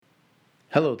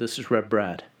Hello, this is Rev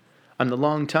Brad. I'm the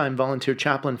longtime volunteer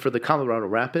chaplain for the Colorado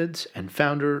Rapids and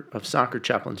founder of Soccer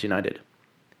Chaplains United.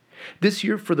 This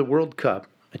year for the World Cup,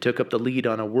 I took up the lead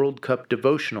on a World Cup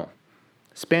devotional.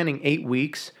 Spanning 8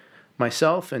 weeks,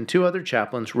 myself and 2 other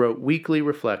chaplains wrote weekly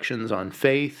reflections on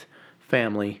faith,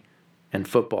 family, and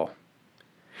football.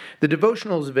 The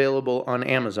devotional is available on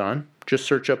Amazon. Just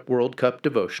search up World Cup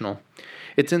Devotional.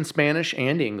 It's in Spanish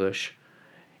and English.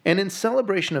 And in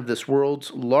celebration of this world's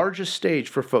largest stage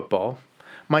for football,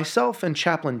 myself and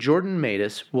Chaplain Jordan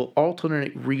Matus will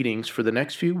alternate readings for the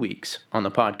next few weeks on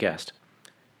the podcast.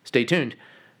 Stay tuned.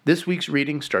 This week's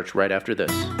reading starts right after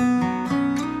this. He's found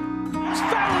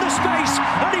the space,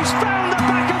 and he's found the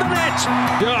back of the net.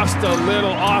 Just a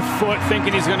little off foot,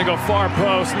 thinking he's going to go far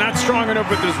post. Not strong enough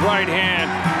with his right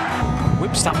hand.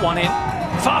 Whips that one in.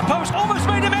 Far post, almost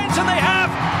made him ends, and they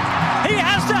have. He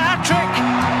has the hat-trick.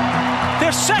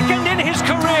 The second in his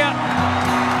career.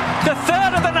 The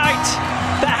third of the night.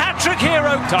 The hat-trick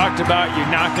hero. Talked about you're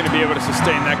not going to be able to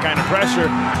sustain that kind of pressure.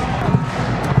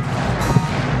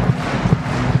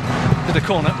 To the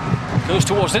corner. Goes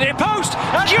towards the near post.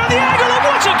 And you're the angle, and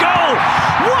what a goal!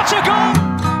 What a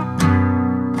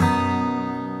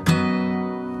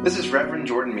goal! This is Reverend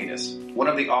Jordan Matus, one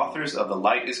of the authors of The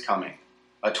Light is Coming,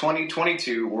 a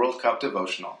 2022 World Cup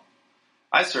devotional.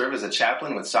 I serve as a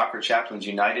chaplain with Soccer Chaplains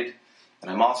United, and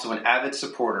I'm also an avid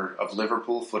supporter of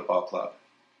Liverpool Football Club.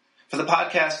 For the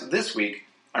podcast this week,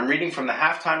 I'm reading from the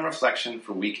halftime reflection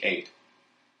for Week 8.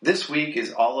 This week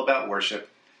is all about worship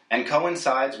and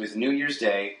coincides with New Year's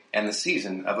Day and the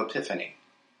season of Epiphany.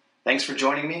 Thanks for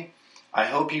joining me. I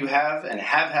hope you have and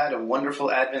have had a wonderful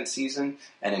Advent season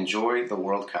and enjoy the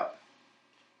World Cup.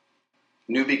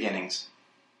 New beginnings.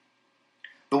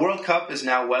 The World Cup is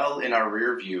now well in our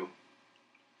rear view.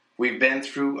 We've been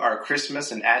through our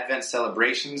Christmas and Advent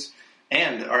celebrations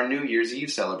and our New Year's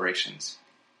Eve celebrations.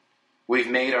 We've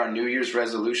made our New Year's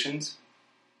resolutions.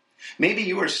 Maybe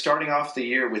you are starting off the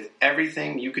year with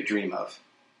everything you could dream of.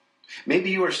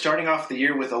 Maybe you are starting off the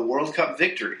year with a World Cup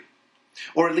victory,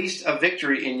 or at least a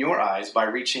victory in your eyes by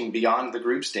reaching beyond the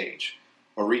group stage,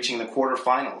 or reaching the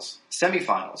quarterfinals,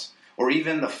 semifinals, or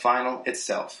even the final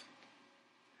itself.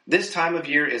 This time of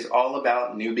year is all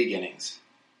about new beginnings.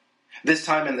 This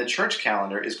time in the church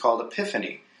calendar is called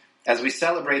Epiphany, as we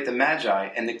celebrate the Magi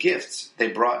and the gifts they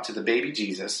brought to the baby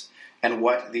Jesus and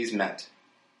what these meant.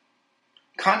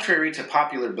 Contrary to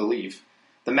popular belief,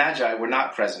 the Magi were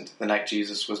not present the night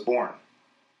Jesus was born.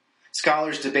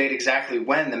 Scholars debate exactly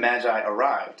when the Magi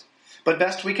arrived, but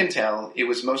best we can tell, it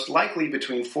was most likely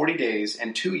between 40 days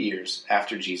and 2 years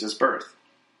after Jesus' birth.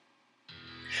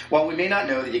 While we may not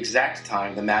know the exact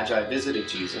time the Magi visited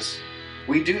Jesus,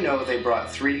 we do know they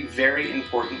brought 3 very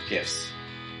important gifts: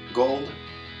 gold,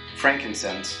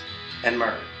 frankincense, and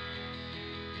myrrh.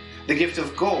 The gift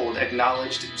of gold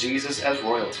acknowledged Jesus as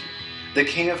royalty, the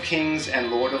King of Kings and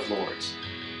Lord of Lords.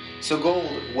 So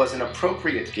gold was an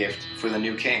appropriate gift for the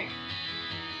new king.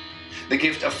 The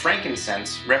gift of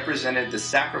frankincense represented the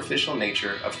sacrificial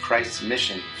nature of Christ's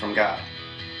mission from God.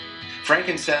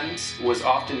 Frankincense was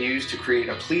often used to create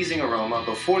a pleasing aroma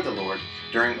before the Lord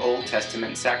during Old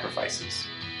Testament sacrifices.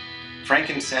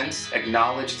 Frankincense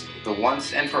acknowledged the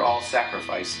once-and-for-all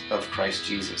sacrifice of Christ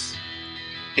Jesus.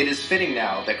 It is fitting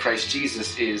now that Christ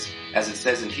Jesus is, as it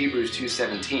says in Hebrews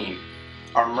 2:17,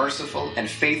 our merciful and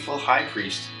faithful high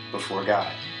priest before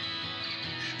God.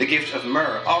 The gift of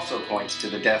myrrh also points to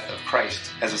the death of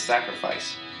Christ as a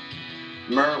sacrifice.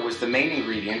 Myrrh was the main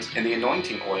ingredient in the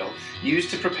anointing oil used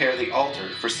to prepare the altar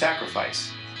for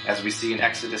sacrifice, as we see in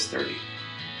Exodus 30.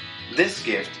 This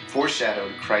gift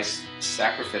foreshadowed Christ's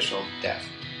sacrificial death.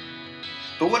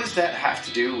 But what does that have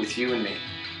to do with you and me?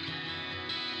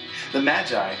 The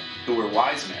Magi, who were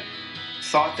wise men,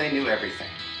 thought they knew everything,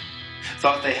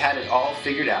 thought they had it all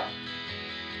figured out,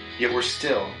 yet were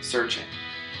still searching.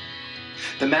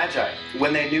 The Magi,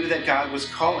 when they knew that God was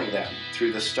calling them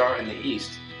through the star in the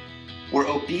east, were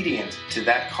obedient to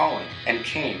that calling and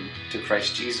came to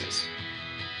Christ Jesus.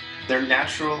 Their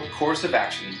natural course of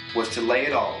action was to lay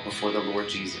it all before the Lord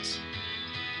Jesus.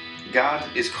 God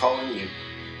is calling you.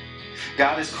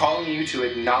 God is calling you to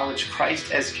acknowledge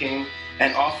Christ as King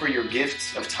and offer your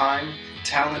gifts of time,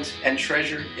 talent, and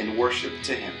treasure in worship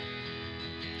to Him.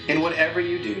 In whatever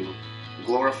you do,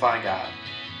 glorify God.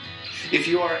 If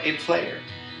you are a player,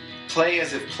 play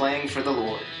as if playing for the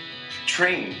Lord.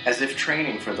 Train as if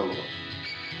training for the Lord.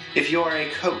 If you are a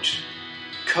coach,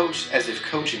 coach as if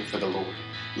coaching for the Lord.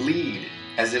 Lead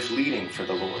as if leading for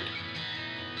the Lord.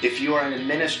 If you are an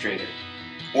administrator,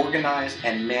 organize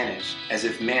and manage as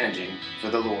if managing for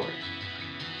the Lord.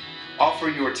 Offer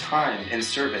your time in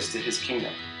service to His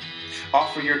kingdom.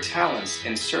 Offer your talents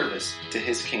in service to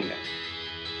His kingdom.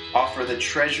 Offer the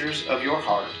treasures of your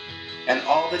heart and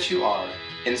all that you are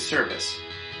in service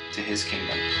to His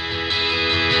kingdom.